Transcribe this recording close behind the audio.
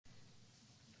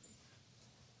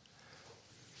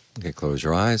Okay, close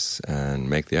your eyes and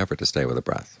make the effort to stay with the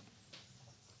breath.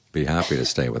 Be happy to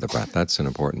stay with the breath. That's an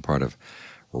important part of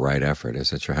right effort, is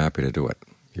that you're happy to do it.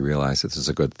 You realize this is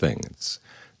a good thing. It's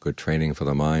good training for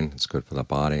the mind. It's good for the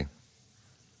body.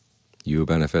 You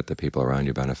benefit. The people around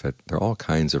you benefit. There are all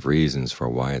kinds of reasons for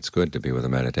why it's good to be with a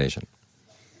meditation.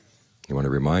 You want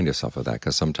to remind yourself of that,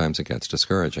 because sometimes it gets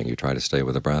discouraging. You try to stay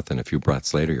with the breath, and a few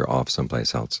breaths later you're off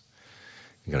someplace else.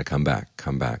 You've got to come back,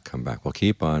 come back, come back. Well,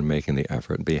 keep on making the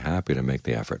effort and be happy to make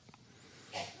the effort.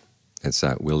 It's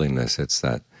that willingness, it's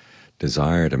that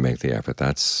desire to make the effort.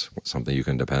 That's something you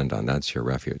can depend on. That's your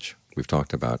refuge. We've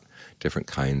talked about different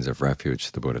kinds of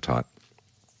refuge the Buddha taught.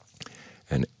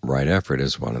 And right effort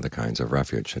is one of the kinds of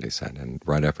refuge that he said. And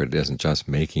right effort isn't just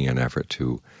making an effort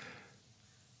to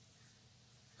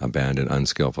abandon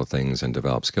unskillful things and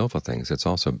develop skillful things. It's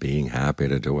also being happy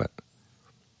to do it.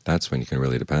 That's when you can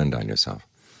really depend on yourself.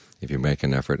 If you make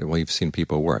an effort, well, you've seen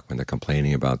people work. When they're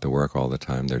complaining about the work all the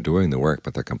time, they're doing the work,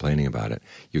 but they're complaining about it.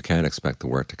 You can't expect the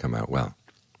work to come out well.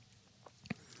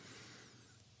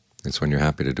 It's when you're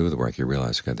happy to do the work you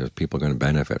realize, okay, there's people going to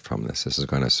benefit from this. This is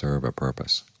going to serve a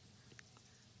purpose.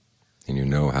 And you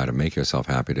know how to make yourself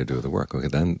happy to do the work. Okay,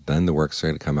 then the work's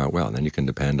going to come out well. And then you can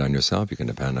depend on yourself. You can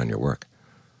depend on your work.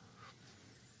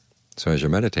 So as you're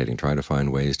meditating, try to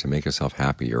find ways to make yourself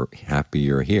happier. Happy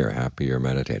you're here. Happy you're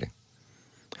meditating.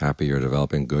 Happy you're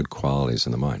developing good qualities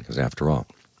in the mind. Because after all,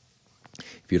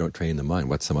 if you don't train the mind,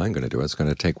 what's the mind going to do? It's going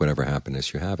to take whatever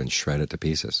happiness you have and shred it to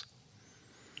pieces.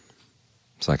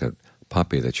 It's like a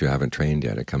puppy that you haven't trained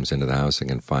yet. It comes into the house and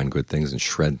can find good things and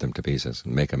shred them to pieces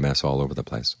and make a mess all over the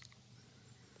place.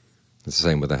 It's the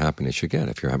same with the happiness you get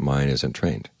if your mind isn't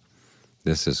trained.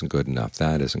 This isn't good enough.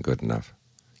 That isn't good enough.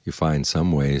 You find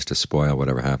some ways to spoil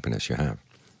whatever happiness you have.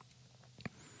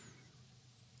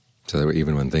 So that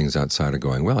even when things outside are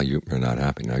going well, you're not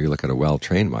happy. Now you look at a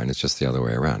well-trained mind, it's just the other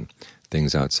way around.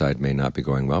 Things outside may not be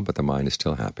going well, but the mind is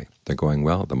still happy. They're going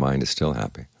well, the mind is still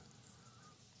happy.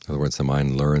 In other words, the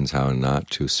mind learns how not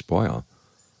to spoil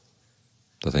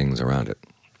the things around it.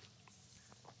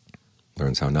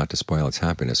 Learns how not to spoil its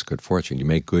happiness, good fortune. You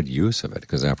make good use of it,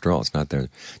 because after all, it's not there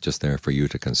just there for you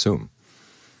to consume.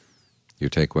 You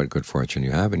take what good fortune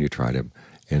you have and you try to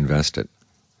invest it.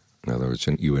 In other words,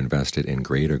 you invest it in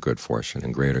greater good fortune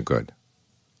and greater good.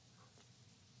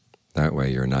 That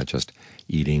way you're not just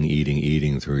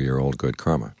eating through your old good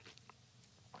karma.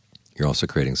 You're also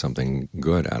creating something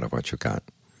good out of what you got.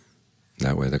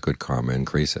 That way the good karma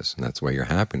increases, and that's why your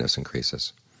happiness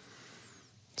increases.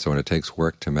 So when it takes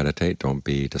work to meditate, don't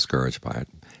be discouraged by it.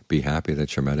 Be happy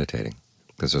that you're meditating,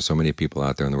 because there's so many people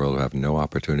out there in the world who have no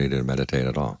opportunity to meditate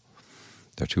at all.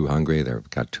 They're too hungry, they've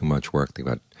got too much work, they've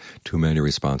got too many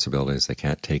responsibilities, they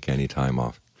can't take any time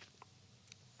off.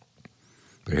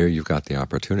 But here you've got the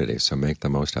opportunity, so make the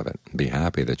most of it. Be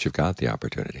happy that you've got the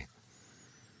opportunity.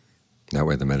 That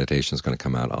way the meditation is going to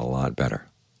come out a lot better,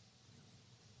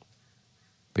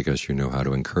 because you know how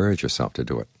to encourage yourself to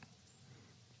do it.